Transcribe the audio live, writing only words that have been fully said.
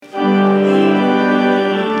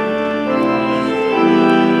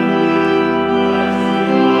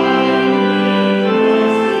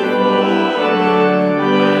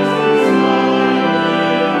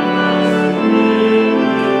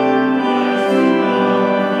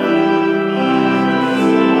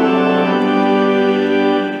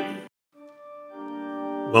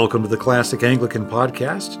Welcome to the Classic Anglican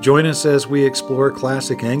Podcast. Join us as we explore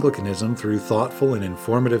classic Anglicanism through thoughtful and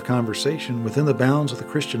informative conversation within the bounds of the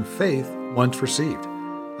Christian faith once received.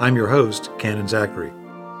 I'm your host, Canon Zachary.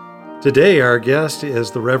 Today, our guest is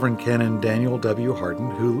the Reverend Canon Daniel W. Hardin,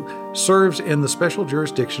 who serves in the special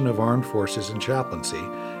jurisdiction of Armed Forces and Chaplaincy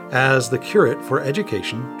as the Curate for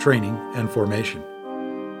Education, Training, and Formation.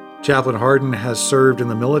 Chaplain Hardin has served in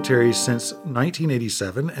the military since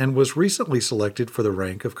 1987 and was recently selected for the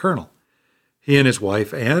rank of colonel. He and his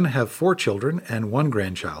wife, Anne, have 4 children and 1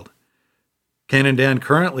 grandchild. Canon Dan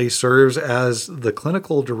currently serves as the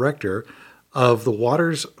clinical director of the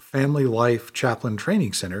Waters Family Life Chaplain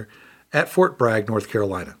Training Center at Fort Bragg, North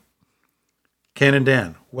Carolina. Canon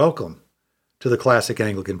Dan, welcome to the Classic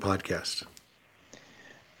Anglican Podcast.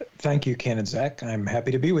 Thank you, Canon Zach. I'm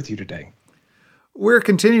happy to be with you today. We're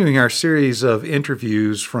continuing our series of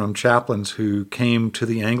interviews from chaplains who came to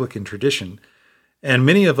the Anglican tradition, and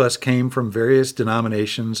many of us came from various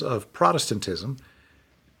denominations of Protestantism.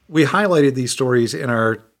 We highlighted these stories in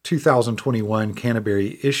our 2021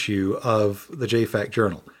 Canterbury issue of the JFAC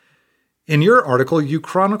Journal. In your article, you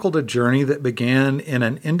chronicled a journey that began in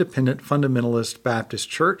an independent fundamentalist Baptist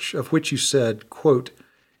church, of which you said, quote,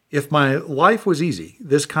 "If my life was easy,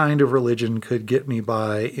 this kind of religion could get me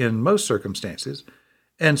by in most circumstances,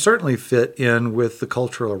 and certainly fit in with the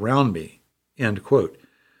culture around me," end quote.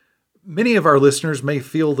 Many of our listeners may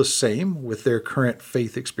feel the same with their current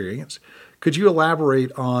faith experience. Could you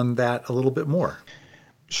elaborate on that a little bit more?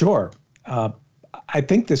 Sure. I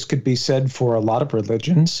think this could be said for a lot of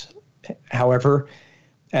religions. However,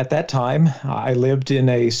 at that time, I lived in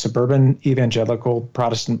a suburban evangelical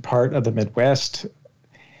Protestant part of the Midwest.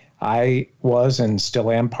 I was and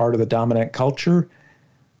still am part of the dominant culture.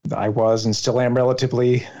 I was and still am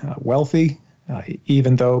relatively wealthy,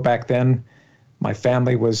 even though back then my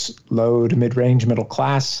family was low to mid-range middle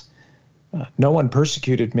class. No one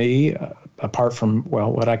persecuted me apart from,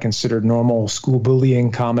 what I considered normal school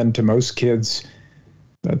bullying common to most kids.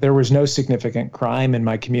 There was no significant crime in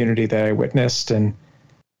my community that I witnessed, and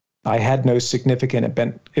I had no significant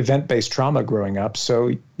event-based trauma growing up.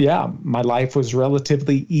 So, my life was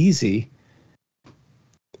relatively easy.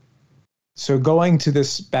 So going to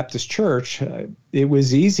this Baptist church, it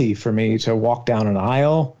was easy for me to walk down an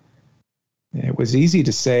aisle. It was easy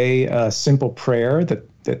to say a simple prayer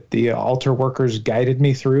that the altar workers guided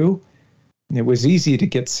me through. It was easy to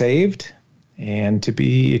get saved and to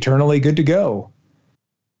be eternally good to go.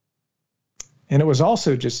 And it was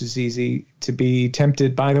also just as easy to be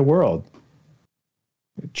tempted by the world.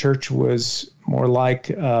 Church was more like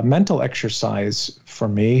a mental exercise for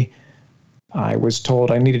me. I was told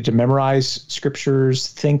I needed to memorize scriptures,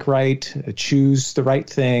 think right, choose the right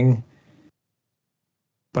thing.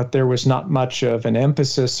 But there was not much of an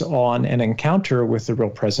emphasis on an encounter with the real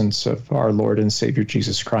presence of our Lord and Savior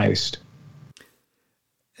Jesus Christ.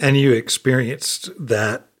 And you experienced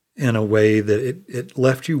that in a way that it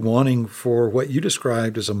left you wanting for what you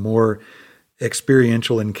described as a more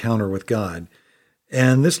experiential encounter with God.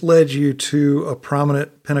 And this led you to a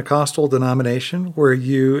prominent Pentecostal denomination where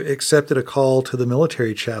you accepted a call to the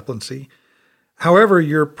military chaplaincy. However,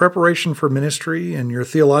 your preparation for ministry and your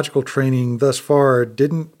theological training thus far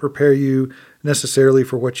didn't prepare you necessarily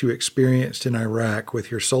for what you experienced in Iraq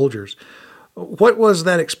with your soldiers. What was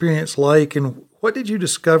that experience like, and what did you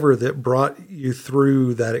discover that brought you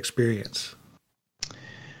through that experience?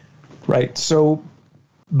 Right. So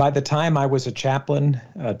by the time I was a chaplain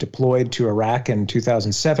deployed to Iraq in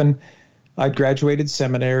 2007, I'd graduated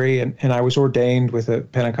seminary and I was ordained with a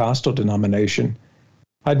Pentecostal denomination.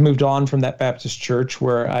 I'd moved on from that Baptist church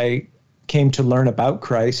where I came to learn about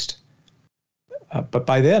Christ. But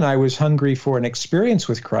by then I was hungry for an experience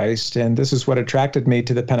with Christ, and this is what attracted me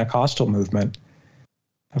to the Pentecostal movement.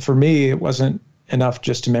 For me, it wasn't enough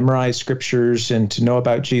just to memorize scriptures and to know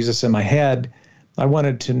about Jesus in my head. I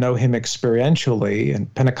wanted to know him experientially,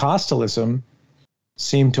 and Pentecostalism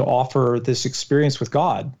seemed to offer this experience with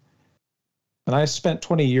God. And I spent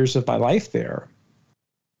 20 years of my life there.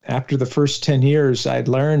 After the first 10 years, I'd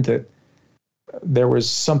learned that there was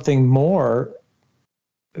something more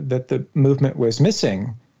that the movement was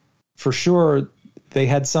missing. For sure, they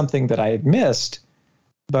had something that I had missed,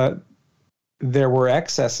 but there were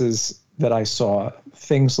excesses that I saw,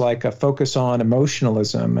 things like a focus on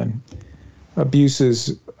emotionalism and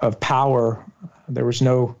abuses of power. There was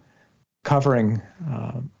no covering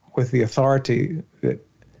with the authority that,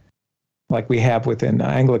 like we have within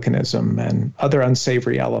Anglicanism and other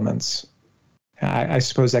unsavory elements. I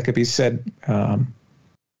suppose that could be said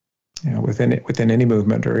within any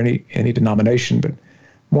movement or any denomination, but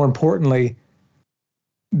more importantly,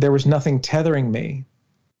 there was nothing tethering me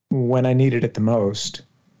when I needed it the most.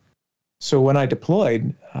 So when I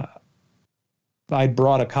deployed, I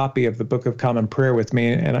brought a copy of the Book of Common Prayer with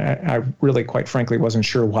me, and I really, quite frankly, wasn't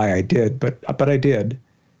sure why I did, but I did.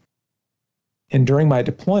 And during my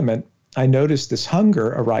deployment, I noticed this hunger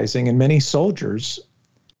arising in many soldiers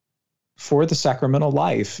for the sacramental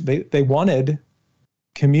life. They wanted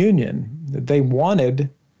communion. They wanted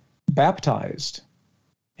baptized.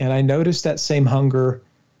 And I noticed that same hunger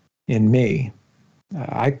in me.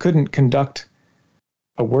 I couldn't conduct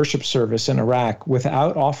a worship service in Iraq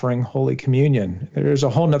without offering Holy Communion. There's a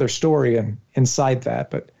whole nother story inside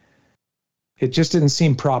that, but it just didn't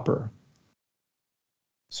seem proper.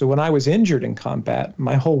 So when I was injured in combat,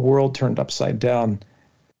 my whole world turned upside down.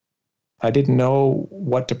 I didn't know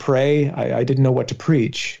what to pray. I didn't know what to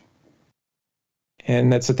preach.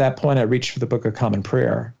 And that's at that point I reached for the Book of Common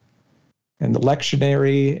Prayer. And the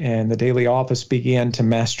lectionary and the daily office began to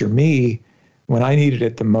master me when I needed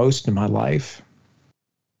it the most in my life.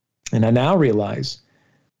 And I now realize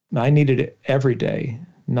I needed it every day,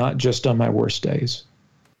 not just on my worst days.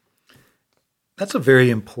 That's a very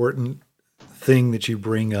important thing that you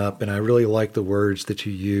bring up, and I really like the words that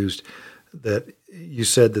you used, that you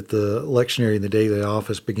said that the lectionary and the daily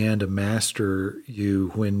office began to master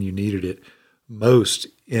you when you needed it most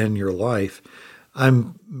in your life.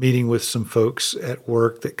 I'm meeting with some folks at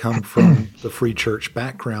work that come from the free church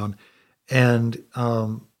background, and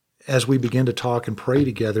as we begin to talk and pray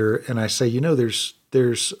together, and I say, there's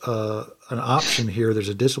an option here, there's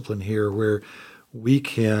a discipline here where we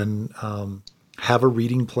can have a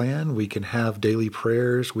reading plan, we can have daily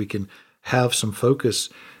prayers, we can have some focus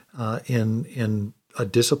in a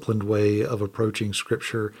disciplined way of approaching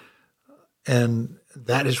Scripture, and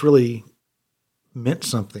that has really meant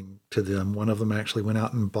something to them. One of them actually went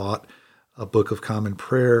out and bought a Book of Common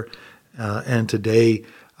Prayer, and today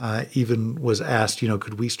even was asked,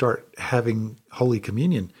 could we start having Holy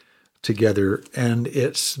Communion together? And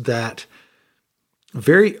it's that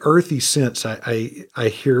very earthy sense I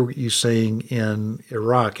hear what you saying in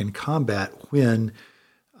Iraq in combat, when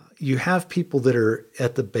you have people that are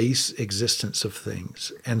at the base existence of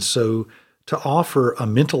things. And so to offer a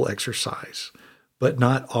mental exercise, but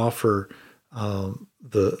not offer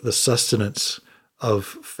the sustenance of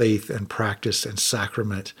faith and practice and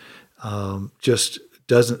sacrament, just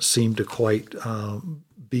doesn't seem to quite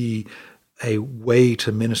be a way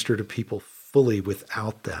to minister to people fully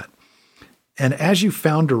without that. And as you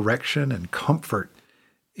found direction and comfort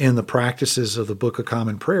in the practices of the Book of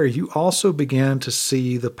Common Prayer, you also began to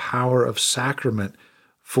see the power of sacrament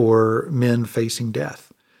for men facing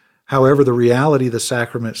death. However, the reality of the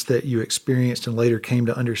sacraments that you experienced and later came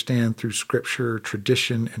to understand through Scripture,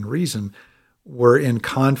 tradition, and reason were in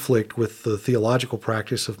conflict with the theological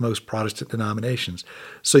practice of most Protestant denominations.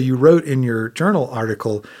 So you wrote in your journal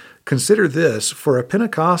article, "Consider this, for a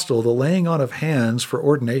Pentecostal, the laying on of hands for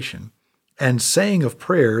ordination and saying of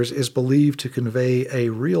prayers is believed to convey a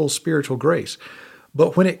real spiritual grace.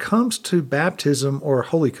 But when it comes to baptism or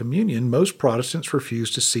Holy Communion, most Protestants refuse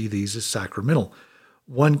to see these as sacramental.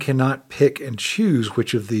 One cannot pick and choose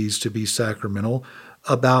which of these to be sacramental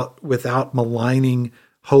without maligning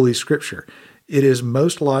Holy Scripture. It is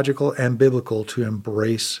most logical and biblical to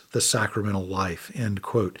embrace the sacramental life," end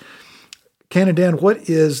quote. Canon Dan, what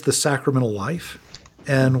is the sacramental life,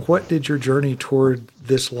 and what did your journey toward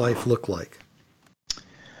this life look like?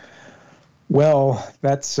 Well,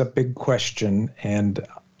 that's a big question, and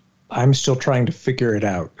I'm still trying to figure it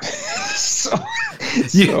out.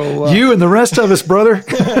 You and the rest of us, brother.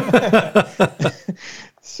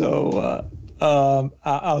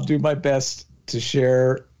 I'll do my best to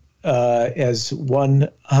share as one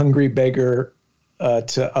hungry beggar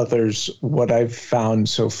to others what I've found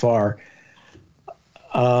so far.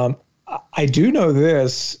 I do know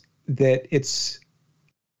this, that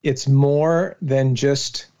it's more than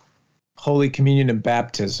just Holy Communion and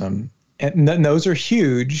baptism, and those are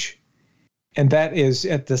huge, and that is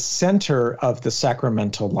at the center of the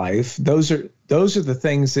sacramental life. Those are the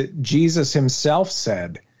things that Jesus himself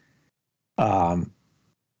said are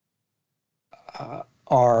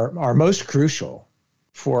most crucial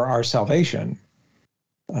for our salvation.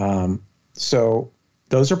 So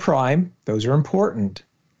those are prime, those are important.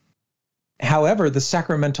 However, the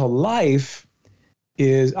sacramental life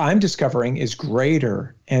I'm discovering is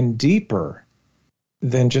greater and deeper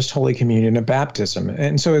than just Holy Communion and baptism.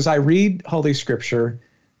 And so as I read Holy Scripture,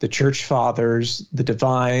 the Church Fathers, the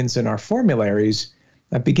divines, and our formularies,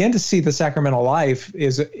 I begin to see the sacramental life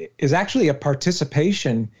is actually a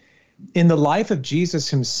participation in the life of Jesus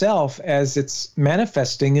himself as it's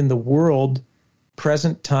manifesting in the world,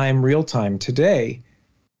 present time, real time today.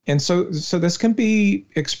 And so this can be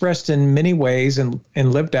expressed in many ways and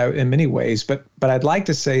lived out in many ways, but I'd like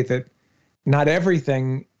to say that not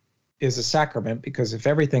everything is a sacrament, because if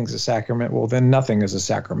everything's a sacrament, well, then nothing is a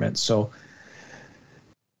sacrament. So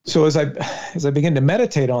as I begin to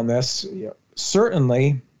meditate on this,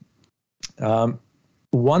 certainly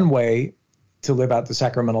one way to live out the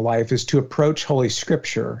sacramental life is to approach Holy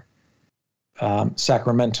Scripture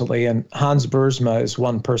sacramentally. And Hans Boersma is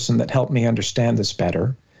one person that helped me understand this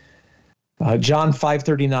better. John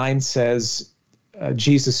 5:39 says,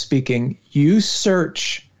 Jesus speaking, "You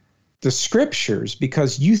search the Scriptures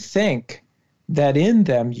because you think that in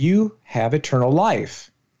them you have eternal life.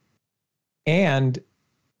 And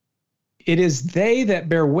it is they that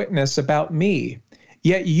bear witness about me.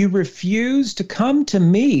 Yet you refuse to come to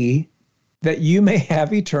me that you may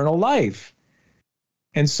have eternal life."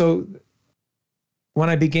 And so when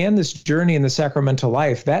I began this journey in the sacramental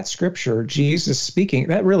life, that scripture, Jesus speaking,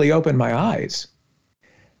 that really opened my eyes.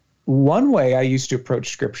 One way I used to approach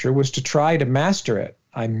scripture was to try to master it.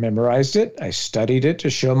 I memorized it. I studied it to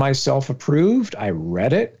show myself approved. I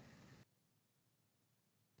read it.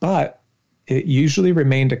 But it usually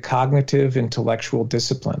remained a cognitive, intellectual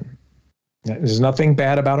discipline. There's nothing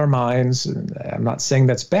bad about our minds. I'm not saying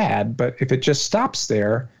that's bad, but if it just stops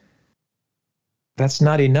there, that's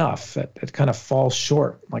not enough. It kind of falls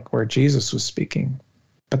short, like where Jesus was speaking.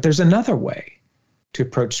 But there's another way to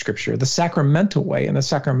approach Scripture, the sacramental way and the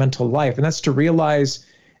sacramental life, and that's to realize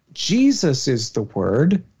Jesus is the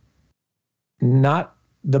Word, not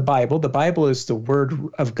the Bible. The Bible is the Word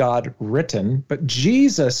of God written, but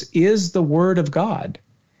Jesus is the Word of God.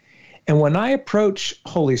 And when I approach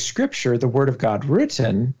Holy Scripture, the Word of God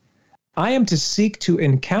written, I am to seek to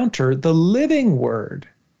encounter the living Word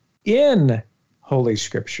in Holy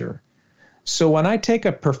Scripture. So when I take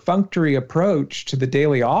a perfunctory approach to the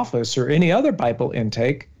daily office or any other Bible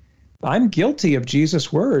intake, I'm guilty of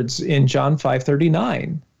Jesus' words in John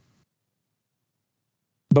 5:39.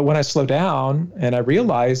 But when I slow down and I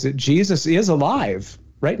realize that Jesus is alive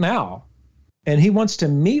right now, and he wants to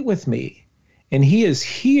meet with me, and he is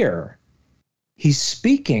here, he's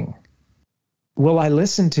speaking, will I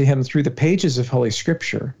listen to him through the pages of Holy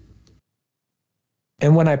Scripture?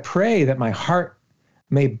 And when I pray that my heart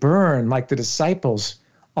may burn like the disciples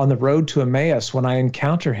on the road to Emmaus when I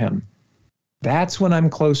encounter him, that's when I'm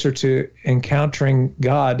closer to encountering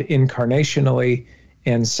God incarnationally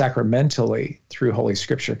and sacramentally through Holy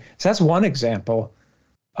Scripture. So that's one example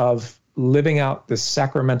of living out the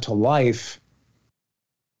sacramental life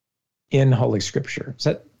in Holy Scripture.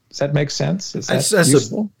 Does that make sense? Is that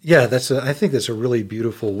useful? I think that's a really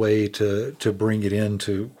beautiful way to bring it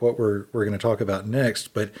into what we're going to talk about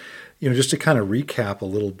next. But just to kind of recap a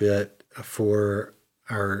little bit for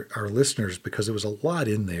our listeners, because there was a lot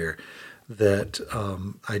in there that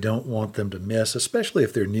I don't want them to miss, especially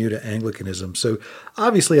if they're new to Anglicanism. So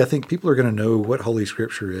obviously, I think people are going to know what Holy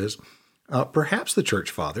Scripture is, perhaps the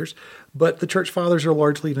Church Fathers, but the Church Fathers are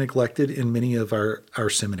largely neglected in many of our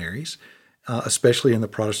seminaries, especially in the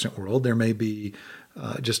Protestant world. There may be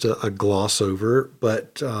just a gloss over,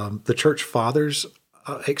 but the Church Fathers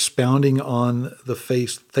expounding on the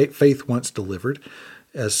faith once delivered,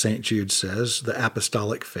 as St. Jude says, the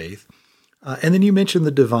apostolic faith. And then you mentioned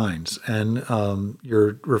the divines, and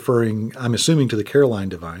you're referring, I'm assuming, to the Caroline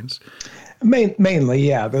divines. Mainly,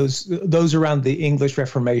 yeah. Those around the English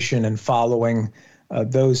Reformation and following,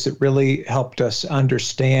 those that really helped us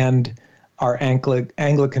understand our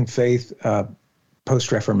Anglican faith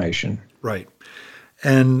post-Reformation. Right.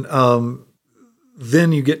 And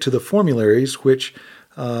then you get to the formularies, which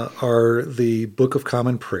are the Book of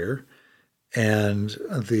Common Prayer and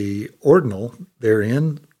the ordinal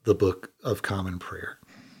therein, the Book of Common Prayer.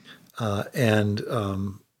 And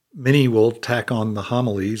many will tack on the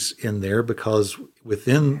homilies in there, because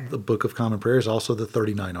within the Book of Common Prayer is also the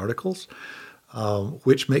 39 Articles,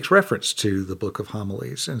 which makes reference to the Book of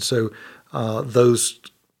Homilies. And so those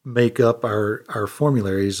make up our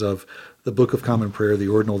formularies of the Book of Common Prayer, the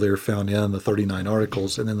ordinal there found in the 39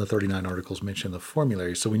 Articles, and then the 39 Articles mention the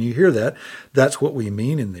formulary. So when you hear that, that's what we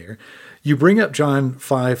mean in there. You bring up John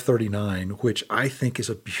 5:39, which I think is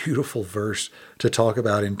a beautiful verse to talk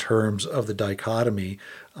about in terms of the dichotomy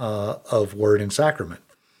of word and sacrament,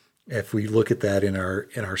 if we look at that in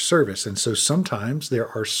our service. And so sometimes there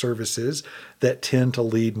are services that tend to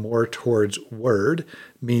lead more towards word,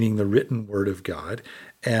 meaning the written word of God,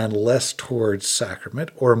 and less towards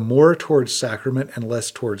sacrament, or more towards sacrament and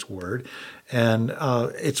less towards word. And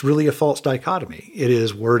it's really a false dichotomy. It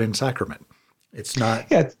is word and sacrament. It's not.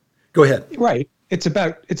 Yeah. Go ahead. Right. It's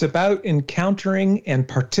about encountering and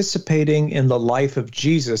participating in the life of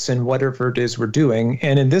Jesus in whatever it is we're doing.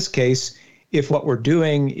 And in this case, if what we're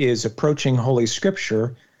doing is approaching Holy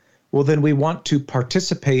Scripture, well, then we want to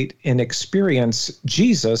participate and experience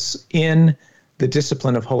Jesus in the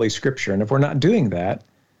discipline of Holy Scripture. And if we're not doing that,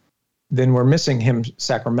 then we're missing him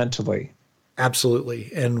sacramentally.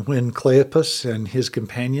 Absolutely. And when Cleopas and his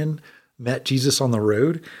companion met Jesus on the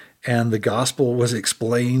road, and the gospel was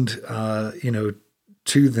explained,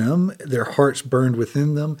 to them, their hearts burned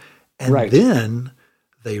within them, and then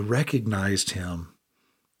they recognized him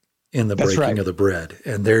in the breaking of the bread.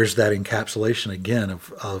 And there's that encapsulation again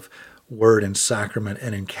of word and sacrament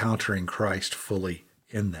and encountering Christ fully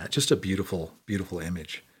in that. Just a beautiful, beautiful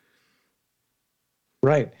image.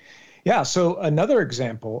 Right. Yeah. So another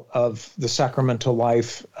example of the sacramental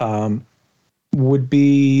life would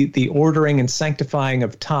be the ordering and sanctifying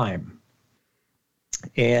of time.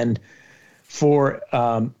 And for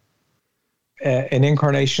an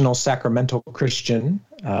incarnational sacramental Christian,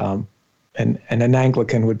 and an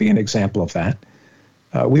Anglican would be an example of that,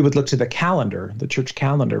 we would look to the calendar, the church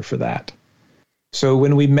calendar, for that. So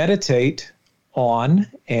when we meditate on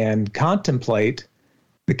and contemplate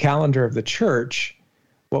the calendar of the church,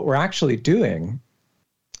 what we're actually doing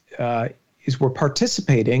is we're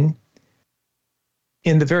participating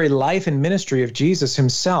in the very life and ministry of Jesus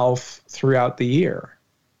himself throughout the year.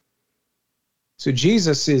 So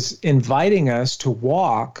Jesus is inviting us to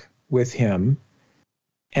walk with him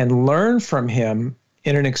and learn from him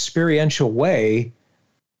in an experiential way,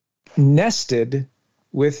 nested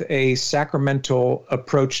with a sacramental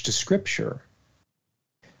approach to Scripture.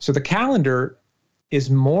 So the calendar is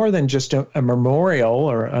more than just a memorial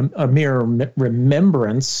or a mere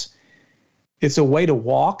remembrance. It's a way to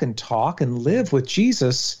walk and talk and live with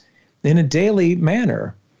Jesus in a daily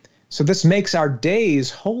manner. So this makes our days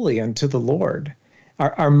holy unto the Lord.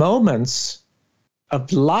 Our moments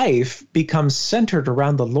of life become centered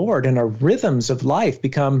around the Lord, and our rhythms of life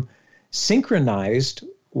become synchronized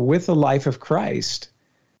with the life of Christ.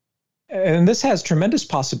 And this has tremendous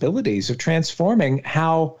possibilities of transforming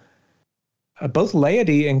how both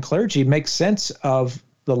laity and clergy make sense of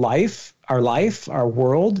the life, our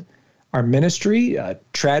world, our ministry,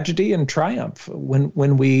 tragedy and triumph,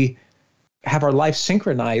 when we have our life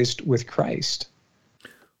synchronized with Christ.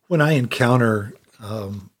 When I encounter,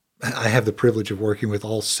 I have the privilege of working with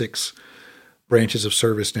all 6 branches of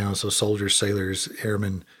service now, so soldiers, sailors,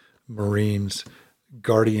 airmen, Marines,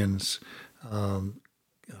 guardians,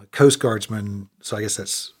 Coast Guardsmen, so I guess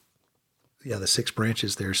that's, the 6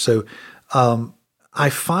 branches there. So I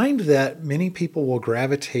find that many people will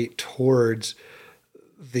gravitate towards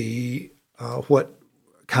the what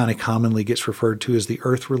kind of commonly gets referred to as the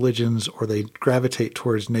earth religions, or they gravitate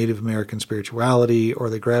towards Native American spirituality, or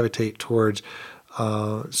they gravitate towards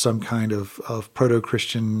some kind of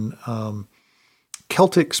proto-Christian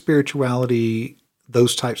Celtic spirituality,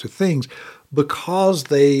 those types of things, because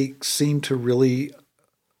they seem to really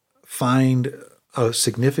find a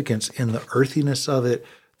significance in the earthiness of it,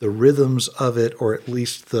 the rhythms of it, or at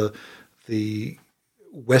least the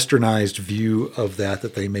westernized view of that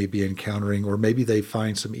they may be encountering, or maybe they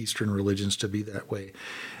find some Eastern religions to be that way.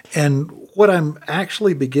 And what I'm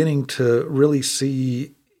actually beginning to really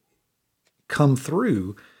see come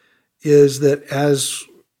through is that as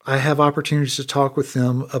I have opportunities to talk with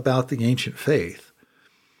them about the ancient faith,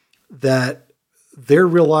 that they're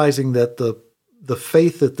realizing that the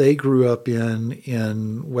faith that they grew up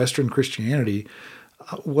in Western Christianity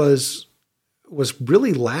was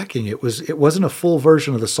really lacking. It wasn't a full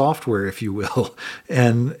version of the software, if you will,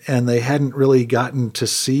 and they hadn't really gotten to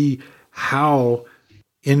see how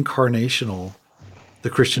incarnational the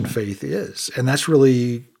Christian faith is. And that's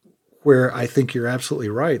really where I think you're absolutely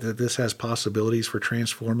right, that this has possibilities for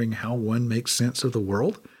transforming how one makes sense of the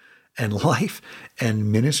world and life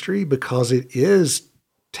and ministry, because it is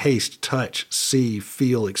taste, touch, see,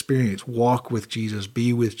 feel, experience, walk with Jesus,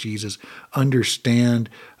 be with Jesus, understand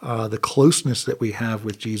the closeness that we have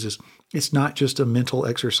with Jesus. It's not just a mental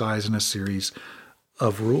exercise and a series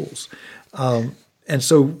of rules. And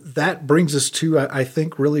so that brings us to, I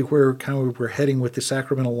think, really where we're heading with the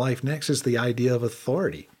sacramental life next, is the idea of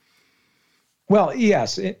authority. Well,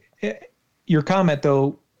 yes. Your comment,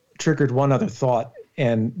 though, triggered one other thought,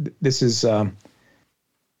 and this is,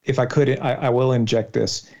 if I could, I will inject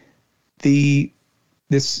this.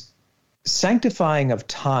 This sanctifying of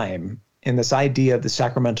time and this idea of the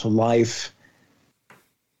sacramental life,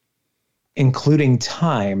 including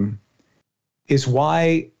time, is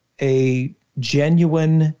why a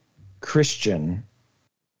genuine Christian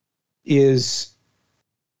is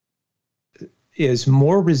is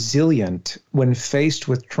more resilient when faced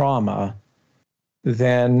with trauma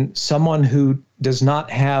than someone who does not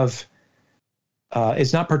have,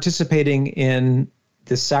 is not participating in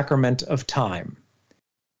the sacrament of time.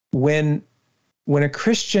 When a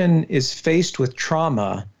Christian is faced with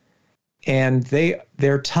trauma and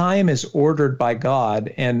their time is ordered by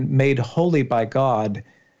God and made holy by God,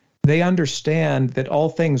 they understand that all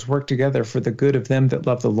things work together for the good of them that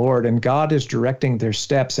love the Lord, and God is directing their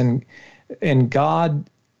steps, and God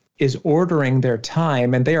is ordering their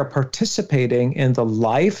time, and they are participating in the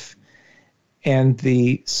life and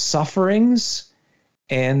the sufferings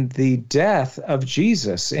and the death of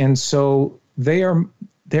Jesus. And so they're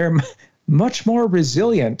much more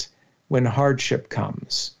resilient when hardship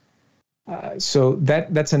comes. So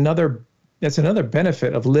that's another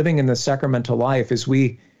benefit of living in the sacramental life, is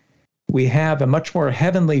we have a much more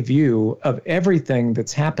heavenly view of everything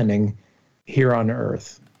that's happening here on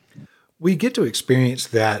earth. We get to experience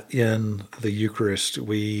that in the Eucharist.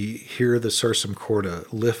 We hear the Sursum Corda,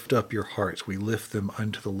 lift up your hearts. We lift them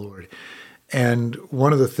unto the Lord. And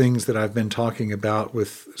one of the things that I've been talking about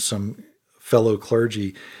with some fellow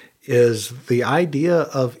clergy is the idea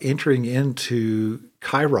of entering into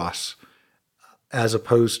kairos as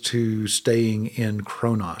opposed to staying in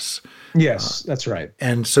chronos. Yes, that's right.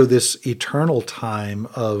 And so this eternal time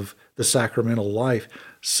of the sacramental life,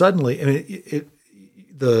 suddenly, I mean,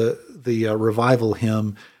 the revival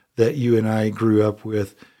hymn that you and I grew up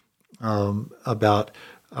with about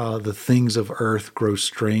the things of earth grow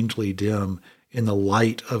strangely dim in the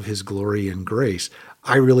light of his glory and grace.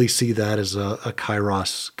 I really see that as a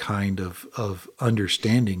kairos kind of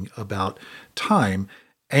understanding about time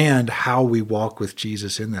and how we walk with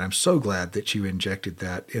Jesus in that. I'm so glad that you injected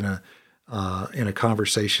that in a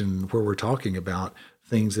conversation where we're talking about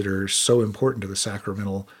things that are so important to the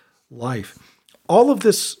sacramental life. All of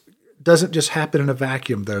this doesn't just happen in a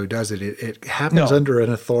vacuum, though, does it? It happens under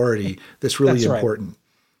an authority that's really important.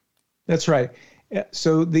 That's right.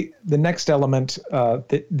 So the next element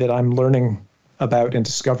that I'm learning about and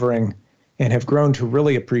discovering and have grown to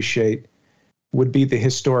really appreciate would be the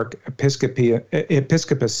historic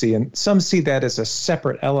episcopacy. And some see that as a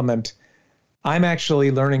separate element. I'm actually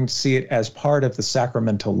learning to see it as part of the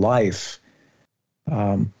sacramental life.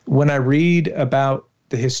 When I read about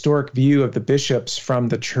the historic view of the bishops from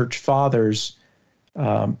the church fathers,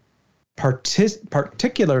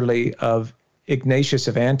 particularly of Ignatius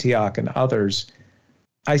of Antioch and others,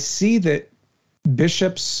 I see that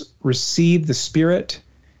bishops receive the spirit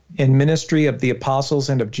and ministry of the apostles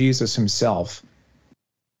and of Jesus himself.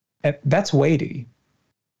 And that's weighty.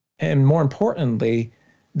 And more importantly,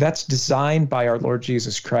 that's designed by our Lord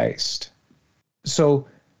Jesus Christ. So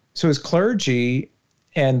as clergy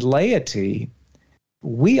and laity,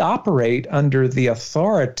 we operate under the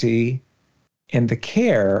authority and the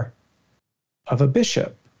care of a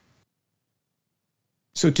bishop.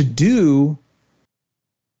 So to do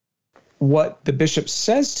what the bishop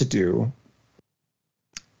says to do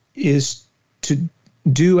is to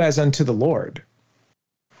do as unto the Lord.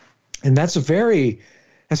 And that's very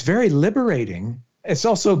liberating. It's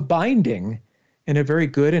also binding in a very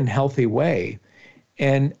good and healthy way.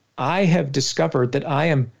 And I have discovered that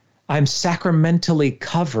I'm sacramentally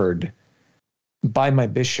covered by my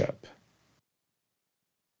bishop.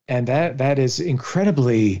 And that is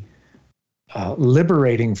incredibly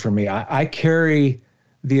liberating for me. I carry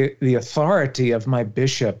the authority of my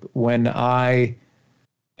bishop when I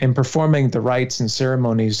am performing the rites and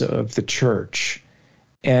ceremonies of the church.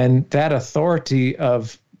 And that authority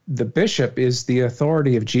of the bishop is the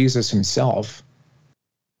authority of Jesus himself.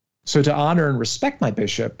 So to honor and respect my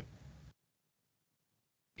bishop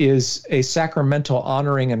is a sacramental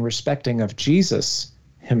honoring and respecting of Jesus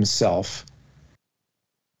himself.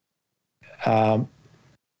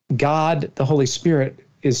 God, the Holy Spirit,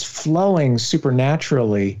 is flowing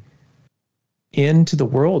supernaturally into the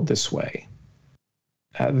world this way.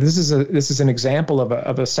 This is an example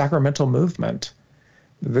of a sacramental movement.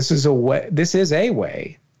 This is a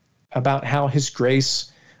way about how his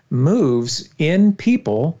grace moves in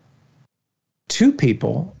people, to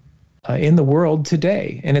people in the world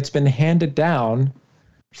today. And it's been handed down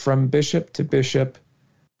from bishop to bishop,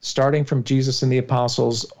 starting from Jesus and the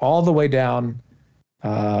apostles, all the way down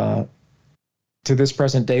to this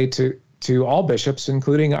present day, to all bishops,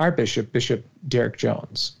 including our bishop, Bishop Derek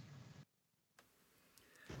Jones.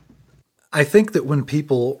 I think that when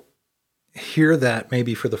people hear that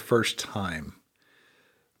maybe for the first time,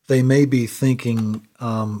 they may be thinking,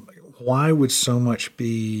 why would so much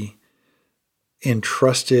be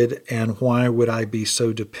entrusted, and why would I be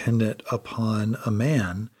so dependent upon a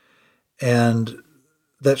man? And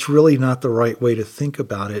that's really not the right way to think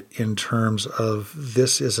about it in terms of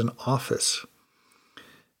this is an office.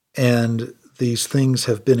 And these things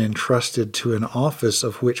have been entrusted to an office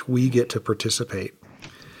of which we get to participate.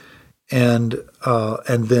 And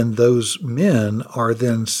then those men are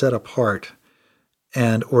then set apart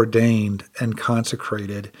and ordained and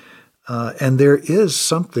consecrated. And there is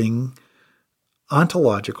something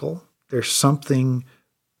ontological. There's something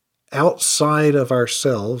outside of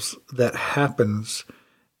ourselves that happens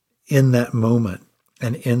in that moment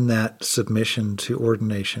and in that submission to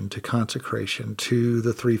ordination, to consecration, to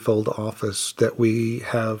the threefold office that we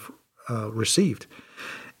have received.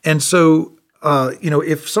 And so,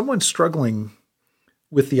 if someone's struggling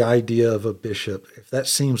with the idea of a bishop, if that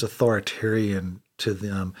seems authoritarian to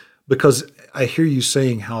them, because I hear you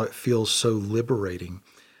saying how it feels so liberating,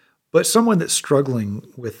 but someone that's struggling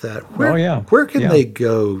with that, where can they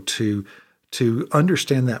go to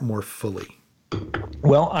understand that more fully?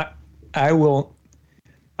 Well, I will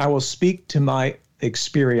speak to my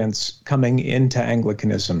experience coming into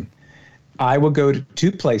Anglicanism. I will go to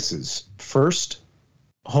two places. First,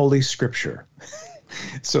 Holy Scripture.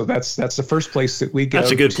 So that's the first place that we go.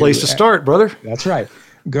 That's a good place to start, brother. That's right.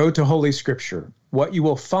 Go to Holy Scripture. What you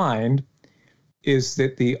will find is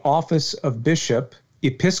that the office of bishop,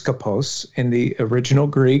 episkopos in the original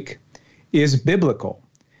Greek, is biblical.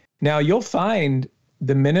 Now, you'll find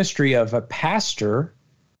the ministry of a pastor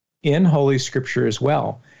in Holy Scripture as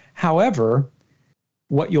well. However,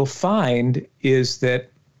 what you'll find is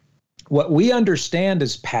that what we understand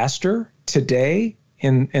as pastor today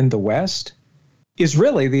in the West is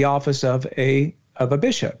really the office of a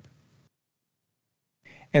bishop.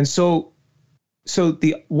 And so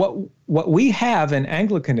what we have in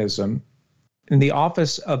Anglicanism in the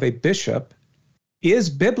office of a bishop is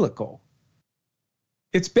biblical.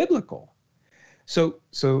 It's biblical. So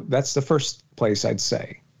that's the first place I'd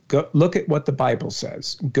say. Go look at what the Bible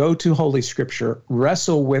says. Go to Holy Scripture.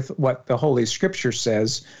 Wrestle with what the Holy Scripture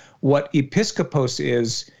says, what episkopos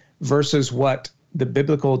is versus what the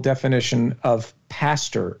biblical definition of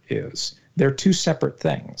pastor is. They're two separate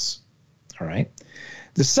things. All right.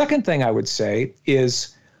 The second thing I would say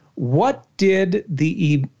is, what did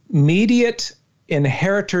the immediate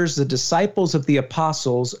inheritors, the disciples of the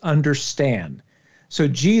apostles, understand? So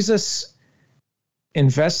Jesus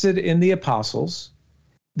invested in the apostles.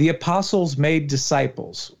 The apostles made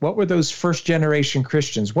disciples. What were those first generation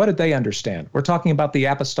Christians? What did they understand? We're talking about the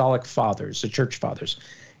apostolic fathers, the church fathers,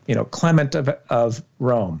 Clement of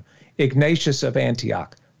Rome, Ignatius of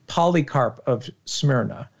Antioch, Polycarp of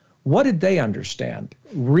Smyrna. What did they understand?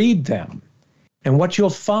 Read them. And what you'll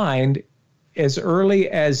find as early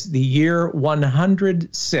as the year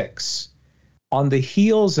 106, on the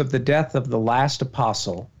heels of the death of the last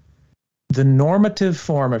apostle, the normative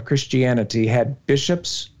form of Christianity had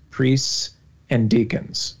bishops, priests, and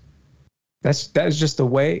deacons. That's just the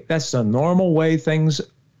way, that's the normal way things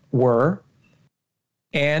were.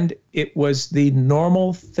 And it was the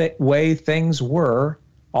normal way things were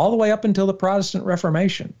all the way up until the Protestant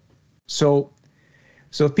Reformation. So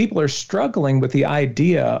if people are struggling with the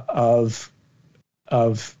idea of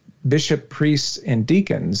bishop, priests, and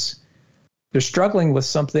deacons, they're struggling with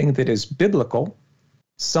something that is biblical,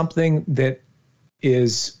 something that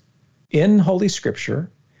is in Holy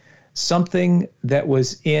Scripture, something that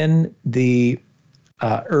was in the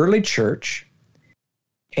early church,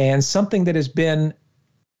 and something that has been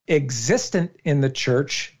existent in the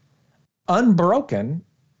church, unbroken,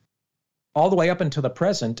 all the way up until the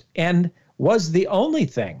present, and was the only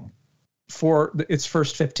thing for its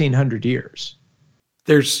first 1,500 years.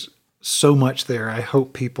 There's so much there. I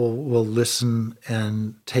hope people will listen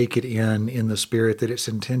and take it in the spirit that it's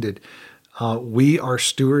intended. We are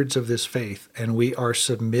stewards of this faith, and we are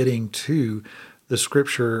submitting to the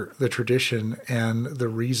Scripture, the tradition, and the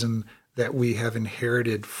reason that we have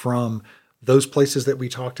inherited from those places that we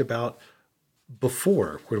talked about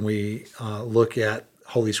before when we look at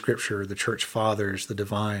Holy Scripture, the Church Fathers, the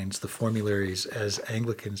Divines, the formularies as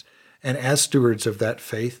Anglicans. And as stewards of that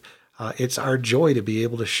faith, it's our joy to be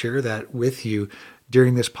able to share that with you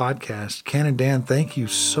during this podcast. Ken and Dan, thank you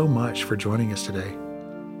so much for joining us today.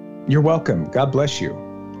 You're welcome. God bless you.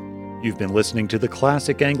 You've been listening to the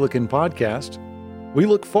Classic Anglican Podcast. We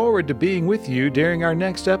look forward to being with you during our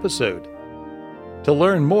next episode. To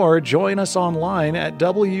learn more, join us online at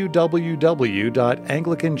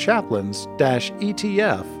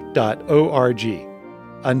www.anglicanchaplains-etf.org.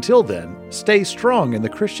 Until then, stay strong in the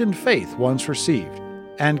Christian faith once received,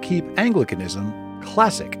 and keep Anglicanism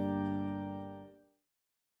classic.